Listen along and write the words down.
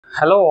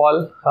Hello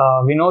all,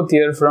 Vinod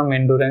here from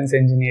Endurance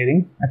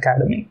Engineering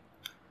Academy.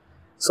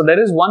 So there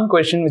is one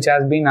question which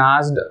has been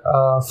asked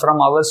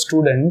from our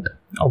student,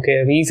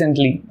 very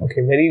recently,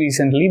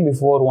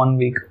 before 1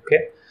 week,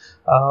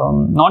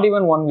 not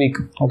even 1 week,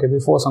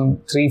 before some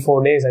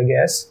 3-4 days, I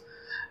guess.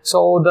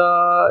 So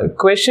the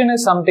question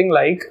is something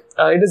like,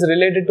 it is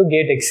related to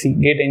GATE XC,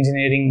 GATE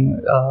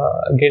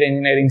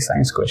Engineering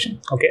Science question,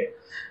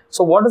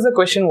 So what is the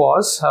question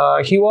was,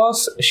 he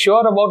was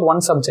sure about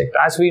one subject.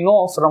 As we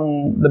know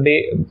from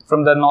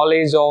the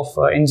knowledge of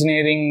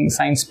engineering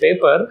science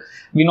paper,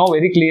 we know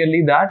very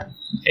clearly that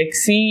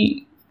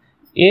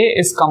XCA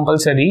is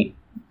compulsory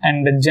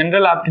and the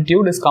general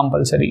aptitude is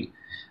compulsory.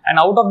 And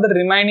out of the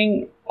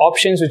remaining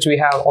options which we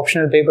have,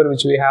 optional paper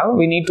which we have,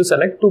 we need to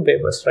select 2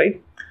 papers,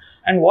 right?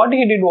 And what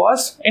he did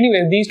was,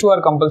 anyway, these 2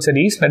 are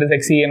compulsories, that is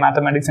XCA,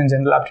 mathematics and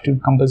general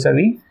aptitude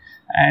compulsory.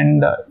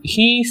 And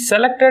he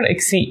selected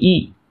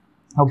XCE.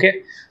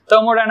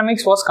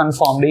 Thermodynamics was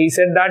confirmed. He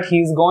said that he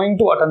is going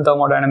to attend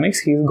thermodynamics.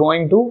 He is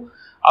going to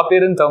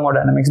appear in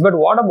thermodynamics. But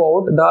what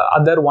about the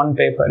other one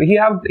paper? He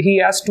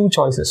has 2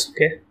 choices.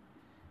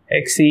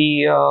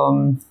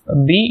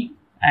 XCB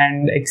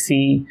and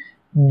XCD.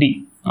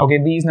 B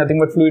is nothing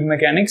but fluid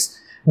mechanics.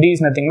 D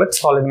is nothing but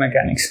solid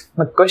mechanics.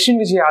 The question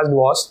which he asked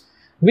was,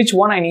 which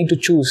one I need to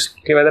choose?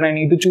 Whether I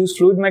need to choose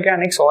fluid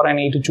mechanics or I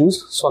need to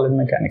choose solid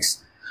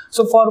mechanics.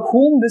 So for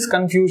whom this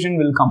confusion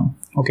will come?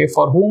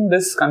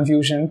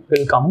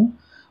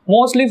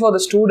 Mostly for the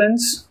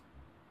students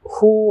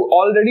who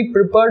already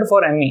prepared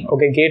for ME,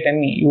 GATE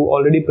ME. You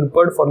already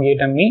prepared for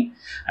GATE ME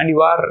and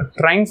you are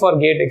trying for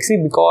GATE XC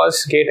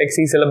because GATE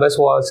XC syllabus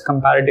was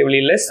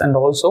comparatively less, and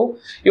also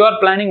you are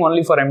planning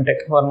only for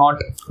MTech. You are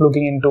not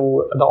looking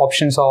into the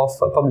options of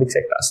public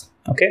sectors.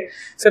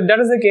 So if that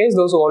is the case,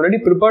 those who already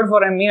prepared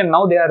for ME and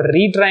now they are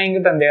retrying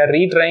it, and they are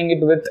retrying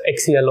it with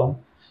XC alone.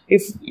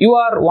 If you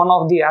are one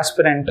of the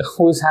aspirant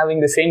who is having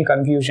the same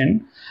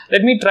confusion,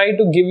 let me try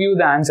to give you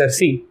the answer.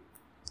 See,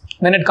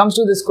 when it comes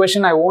to this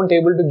question, I won't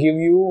able to give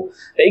you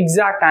the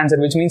exact answer,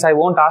 which means I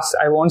won't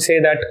say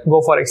that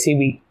go for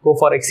XCB, go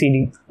for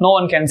XCD. No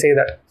one can say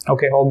that,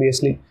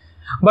 obviously.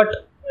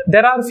 But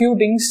there are few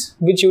things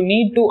which you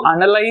need to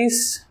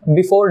analyze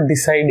before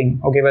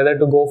deciding, whether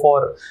to go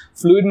for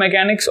fluid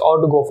mechanics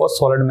or to go for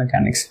solid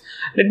mechanics.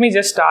 Let me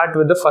just start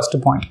with the first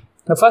point.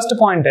 The first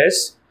point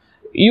is,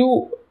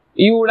 you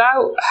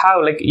will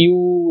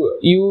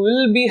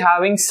be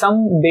having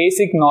some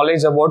basic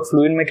knowledge about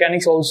fluid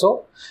mechanics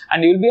also,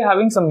 and you will be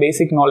having some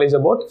basic knowledge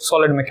about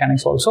solid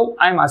mechanics also.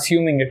 I am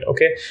assuming it,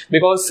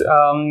 because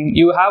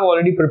you have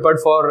already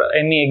prepared for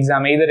any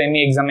exam, either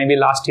any exam maybe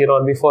last year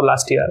or before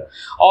last year,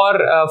 or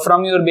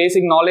from your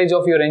basic knowledge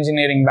of your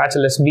engineering,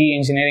 bachelor's, B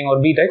engineering or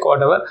B Tech,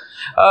 whatever,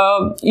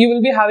 you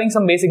will be having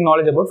some basic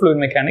knowledge about fluid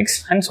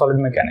mechanics and solid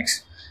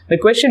mechanics. The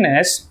question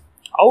is,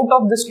 out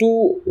of these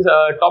 2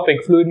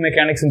 topic, fluid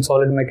mechanics and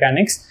solid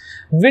mechanics,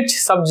 which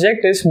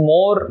subject is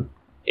more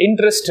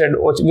interesting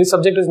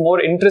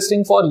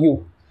for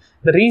you?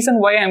 The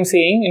reason why I am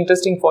saying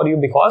interesting for you,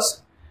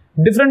 because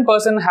different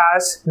person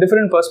has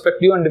different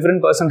perspective and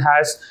different person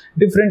has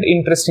different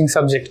interesting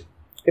subject.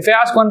 If I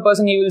ask one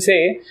person, he will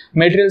say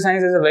material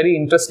science is a very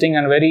interesting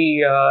and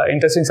very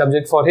interesting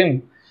subject for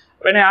him.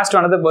 When I asked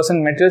another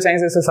person, material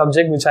science is a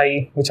subject which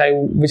I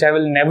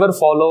will never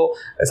follow,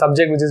 a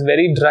subject which is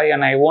very dry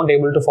and I won't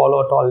able to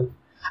follow at all. And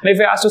if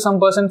I asked to some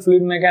person,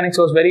 fluid mechanics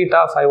was very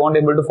tough, I won't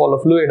able to follow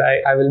fluid,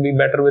 I will be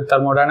better with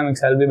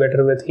thermodynamics, I will be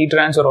better with heat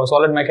transfer or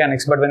solid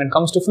mechanics. But when it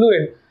comes to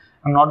fluid,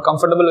 I'm not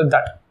comfortable with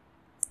that.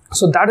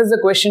 So that is the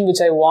question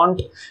which I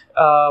want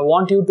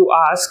you to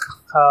ask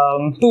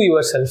to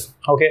yourself.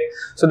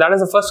 So that is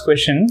the first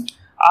question.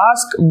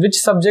 Ask which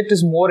subject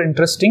is more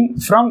interesting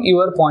from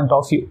your point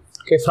of view.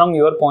 From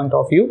your point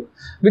of view,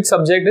 which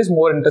subject is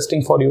more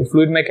interesting for you,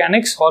 fluid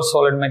mechanics or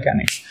solid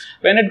mechanics?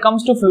 When it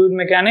comes to fluid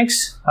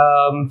mechanics,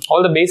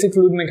 all the basic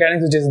fluid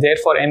mechanics which is there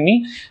for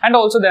ME, and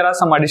also there are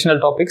some additional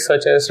topics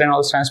such as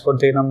Reynolds transport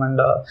theorem and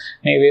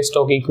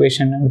Navier-Stokes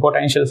equation and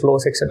potential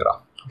flows, etc.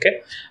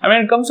 And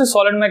when it comes to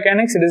solid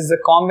mechanics, it is a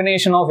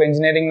combination of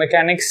engineering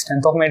mechanics,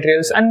 strength of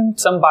materials, and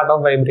some part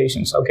of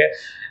vibrations.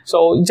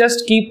 So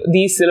just keep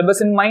these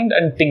syllabus in mind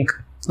and think.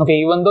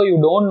 Even though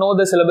you don't know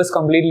the syllabus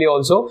completely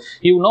also,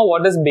 you know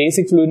what is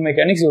basic fluid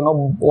mechanics, you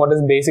know what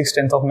is basic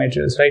strength of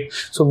materials, right?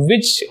 So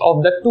which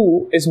of the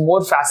 2 is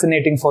more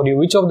fascinating for you?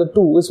 Which of the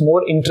 2 is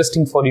more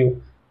interesting for you?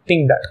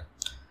 Think that.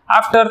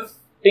 After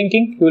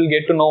thinking, you will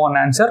get to know one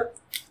answer.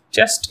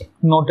 Just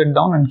note it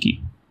down and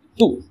keep.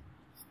 2.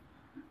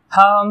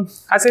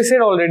 As I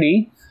said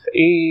already,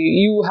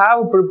 you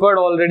have prepared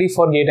already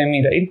for GATE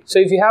ME, right? So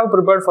if you have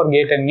prepared for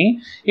GATE ME,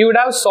 you would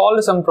have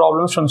solved some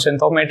problems from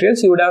strength of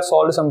materials, you would have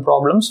solved some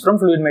problems from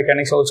fluid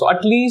mechanics also,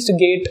 at least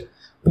GATE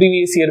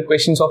previous year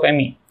questions of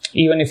ME.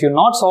 Even if you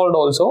not solved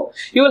also,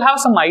 you will have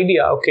some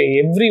idea,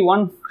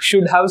 everyone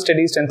should have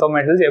studied strength of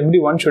materials,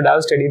 everyone should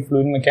have studied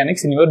fluid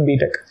mechanics in your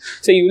BTech.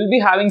 So you will be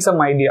having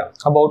some idea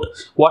about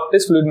what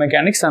is fluid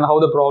mechanics and how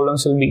the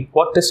problems will be.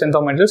 What is strength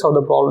of materials, how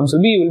the problems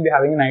will be, you will be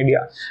having an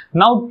idea.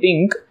 Now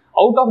think,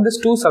 out of these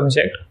 2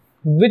 subjects,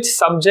 which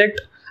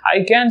subject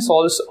I can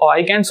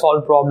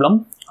solve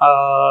problem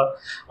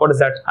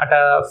at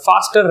a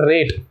faster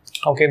rate,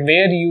 okay,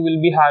 where you will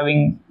be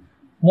having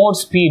more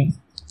speed,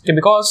 okay,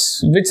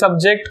 because which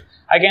subject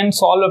I can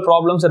solve the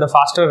problems at a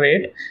faster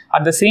rate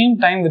at the same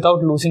time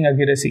without losing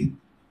accuracy.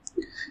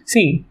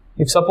 See,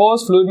 if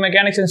suppose fluid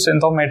mechanics and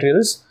strength of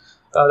materials,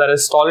 that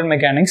is solid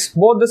mechanics,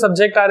 both the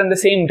subjects are in the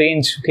same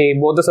range, okay,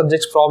 both the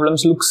subjects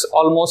problems looks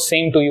almost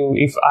same to you.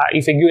 If I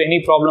give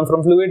any problem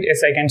from fluid,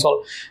 yes, I can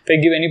solve. If I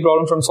give any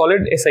problem from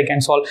solid, yes, I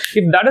can solve.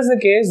 If that is the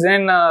case,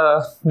 then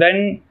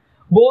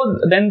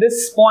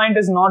this point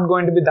is not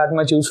going to be that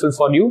much useful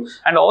for you.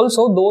 And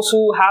also those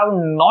who have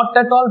not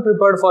at all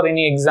prepared for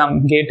any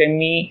exam, GATE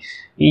ME,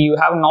 you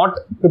have not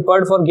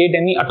prepared for GATE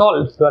ME at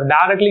all, you are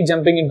directly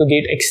jumping into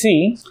GATE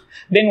XC,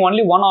 then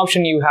only one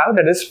option you have,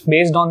 that is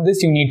based on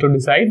this you need to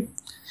decide.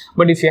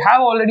 But if you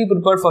have already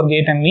prepared for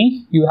GATE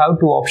ME, you have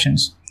two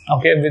options,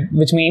 okay,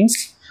 which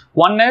means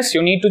one is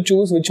you need to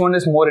choose which one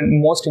is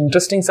most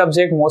interesting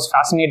subject, most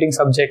fascinating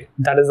subject.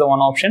 That is the one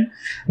option.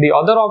 The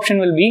other option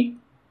will be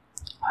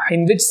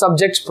in which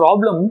subject's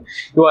problem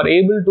you are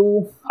able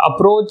to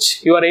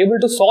approach, you are able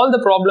to solve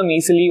the problem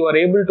easily, you are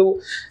able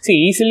to, see,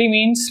 easily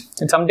means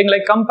it's something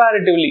like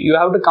comparatively, you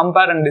have to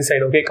compare and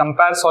decide, okay,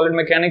 compare solid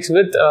mechanics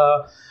with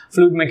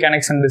fluid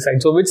mechanics and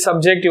decide. So which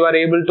subject you are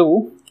able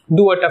to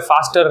do at a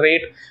faster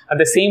rate at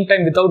the same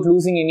time without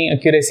losing any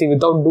accuracy,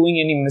 without doing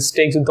any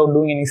mistakes, without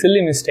doing any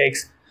silly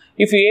mistakes.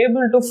 If you are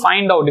able to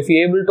find out, if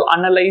you are able to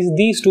analyze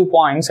these 2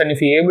 points and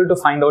if you are able to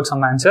find out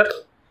some answer,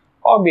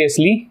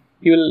 obviously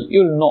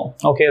you'll know,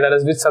 okay, that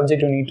is which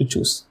subject you need to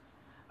choose.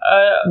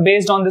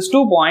 Based on this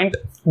 2 point,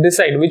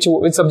 decide which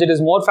subject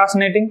is more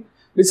fascinating,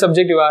 which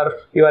subject you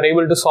are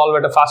able to solve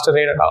at a faster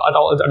rate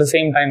at the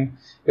same time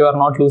you are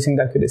not losing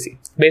the accuracy.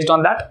 Based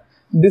on that,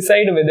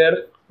 decide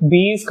whether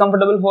B is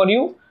comfortable for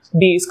you,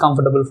 D is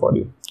comfortable for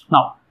you.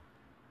 Now,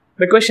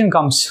 the question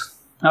comes,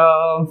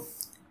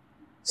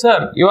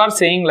 sir, you are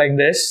saying like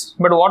this,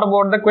 but what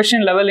about the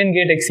question level in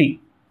GATE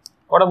XC?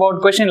 What about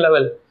question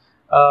level?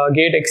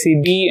 GATE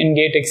XC-B and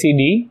GATE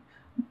XC-D,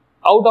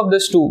 out of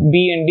this two,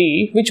 B and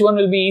D, which one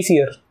will be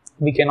easier?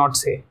 We cannot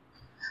say.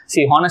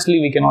 See,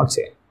 honestly, we cannot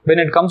say. When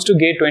it comes to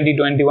GATE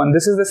 2021,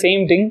 this is the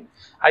same thing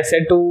I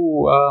said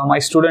to my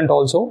student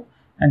also.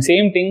 And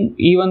same thing,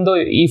 even though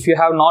if you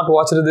have not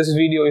watched this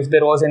video, if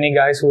there was any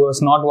guys who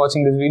was not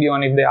watching this video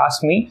and if they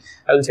ask me,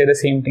 I will say the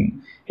same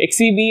thing.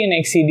 XC-B and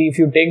XC-D, if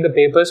you take the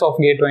papers of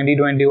GATE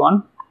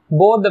 2021,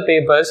 both the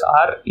papers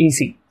are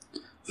easy.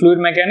 Fluid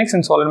mechanics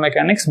and solid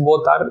mechanics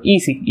both are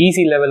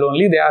easy level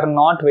only, they are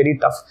not very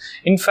tough.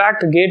 In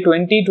fact, GATE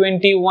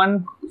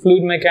 2021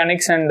 fluid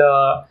mechanics and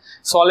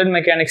solid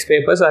mechanics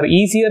papers are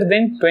easier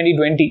than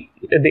 2020.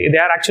 They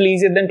are actually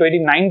easier than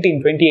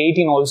 2019,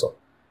 2018 also.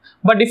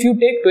 But if you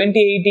take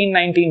 2018,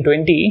 19,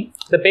 20,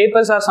 the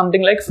papers are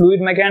something like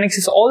fluid mechanics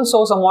is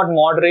also somewhat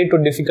moderate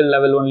to difficult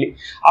level only.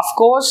 Of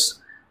course,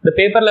 the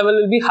paper level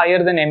will be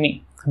higher than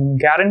ME. I'm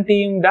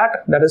guaranteeing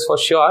that is for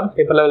sure.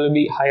 Paper level will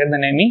be higher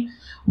than ME.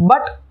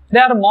 But they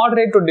are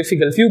moderate to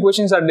difficult. Few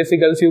questions are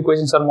difficult, few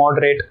questions are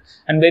moderate,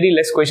 and very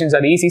less questions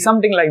are easy.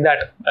 Something like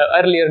that.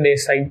 Earlier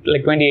days, like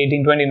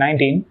 2018,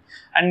 2019.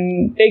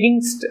 And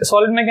taking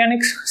solid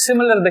mechanics,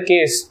 similar the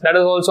case. That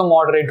is also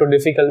moderate to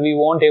difficult. We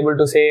won't able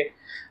to say,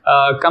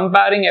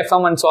 comparing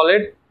FM and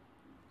solid,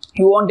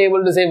 you won't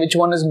able to say which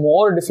one is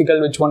more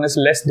difficult, which one is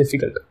less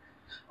difficult.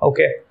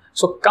 Okay.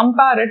 So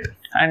compare it,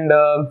 and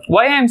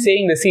why I am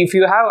saying this, see, if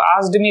you have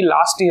asked me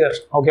last year,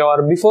 okay,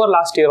 or before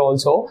last year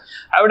also,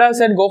 I would have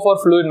said go for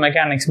fluid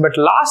mechanics. But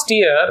last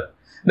year,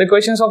 the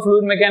questions of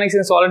fluid mechanics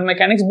and solid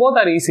mechanics both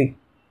are easy.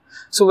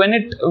 So when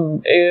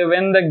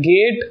the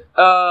GATE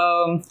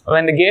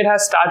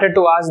has started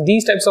to ask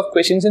these types of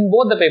questions in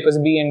both the papers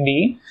B and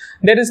D,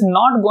 there is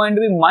not going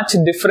to be much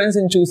difference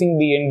in choosing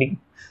B and D.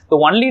 The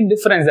only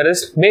difference, that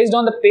is based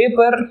on the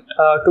paper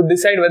to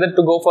decide whether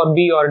to go for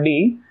B or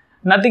D.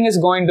 Nothing is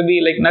going to be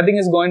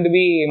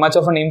much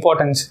of an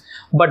importance.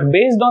 But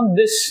based on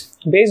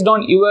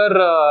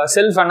your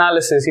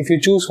self-analysis, if you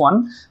choose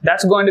one,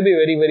 that's going to be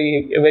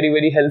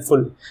very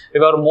helpful. If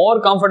you are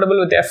more comfortable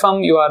with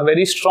FM, you are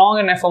very strong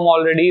in FM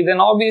already, then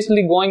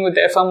obviously going with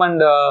FM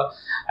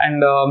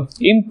and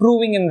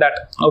improving in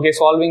that, okay,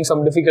 solving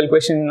some difficult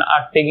question,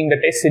 taking the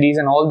test series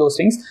and all those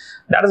things,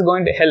 that is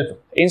going to help.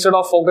 Instead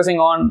of focusing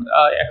on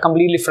a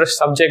completely fresh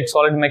subject,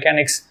 solid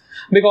mechanics,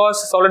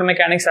 because solid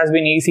mechanics has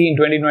been easy in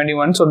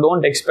 2021, so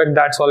don't expect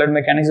that solid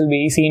mechanics will be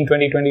easy in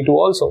 2022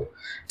 also.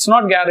 It's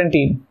not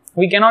guaranteed.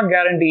 We cannot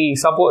guarantee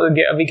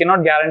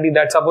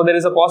that. Suppose there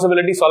is a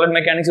possibility solid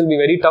mechanics will be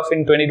very tough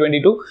in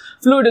 2022,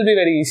 fluid will be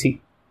very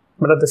easy.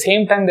 But at the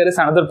same time, there is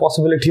another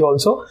possibility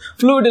also.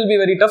 Fluid will be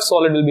very tough,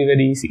 solid will be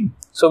very easy.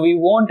 So we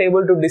won't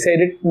able to decide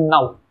it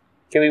now.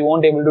 Okay, we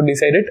won't able to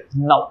decide it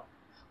now.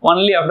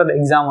 Only after the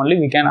exam only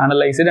we can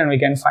analyze it and we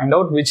can find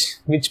out which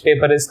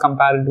paper is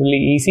comparatively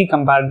easy,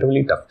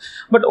 comparatively tough.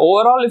 But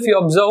overall, if you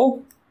observe,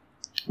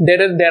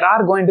 there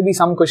are going to be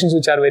some questions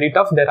which are very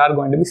tough. There are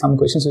going to be some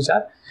questions which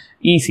are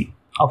easy.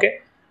 Okay.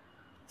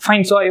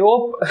 Fine. So I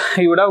hope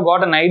you would have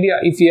got an idea.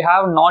 If you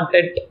have not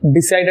yet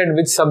decided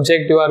which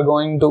subject you are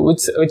going to,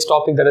 which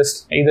topic, that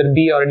is either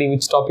B or D,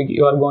 which topic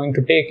you are going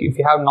to take, if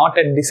you have not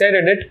yet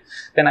decided it,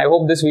 then I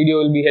hope this video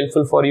will be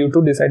helpful for you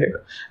to decide it.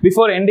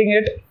 Before ending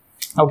it,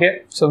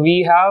 okay, so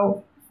we have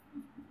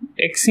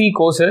XE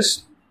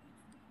courses,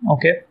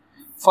 okay,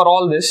 for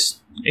all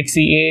this, XE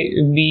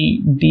A,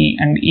 B, D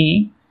and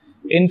E.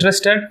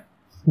 Interested,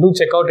 do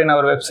check out in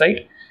our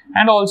website.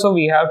 And also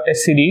we have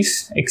test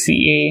series,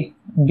 XE A,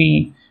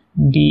 B,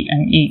 D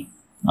and E,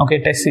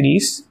 okay, test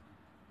series,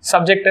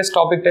 subject test,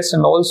 topic test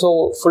and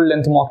also full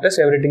length mock test,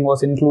 everything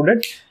was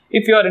included.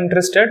 If you are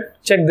interested,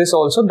 check this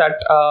also, that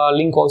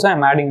link also I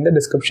am adding in the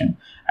description.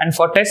 And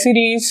for test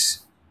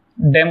series,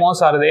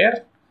 demos are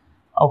there,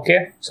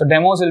 okay, so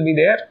demos will be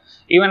there.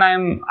 Even I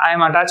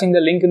am attaching the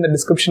link in the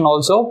description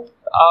also,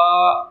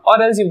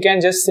 or else you can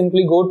just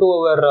simply go to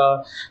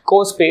our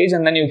course page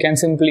and then you can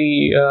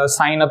simply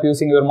sign up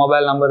using your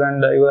mobile number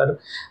and your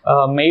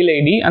mail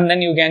ID, and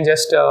then you can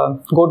just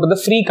go to the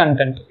free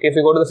content. If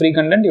you go to the free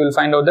content, you will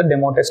find out the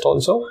demo test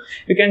also.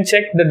 You can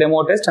check the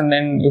demo test and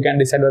then you can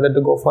decide whether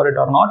to go for it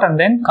or not. And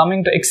then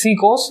coming to XE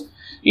course,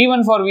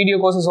 even for video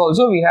courses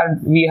also we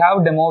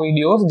have demo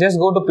videos. Just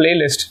go to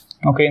playlist,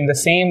 okay, in the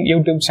same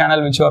YouTube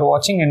channel which you are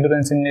watching,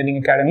 Endurance Engineering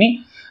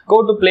Academy.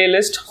 Go to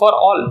playlist for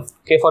all,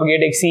 okay, for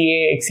GATE XE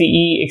A, XE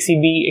E,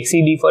 XE B,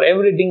 XE D, for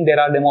everything there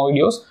are demo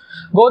videos.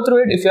 Go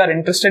through it. If you are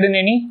interested in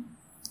any,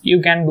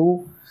 you can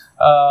do,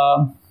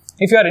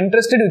 if you are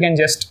interested, you can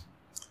just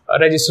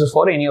register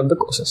for any of the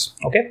courses,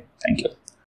 okay. Thank you.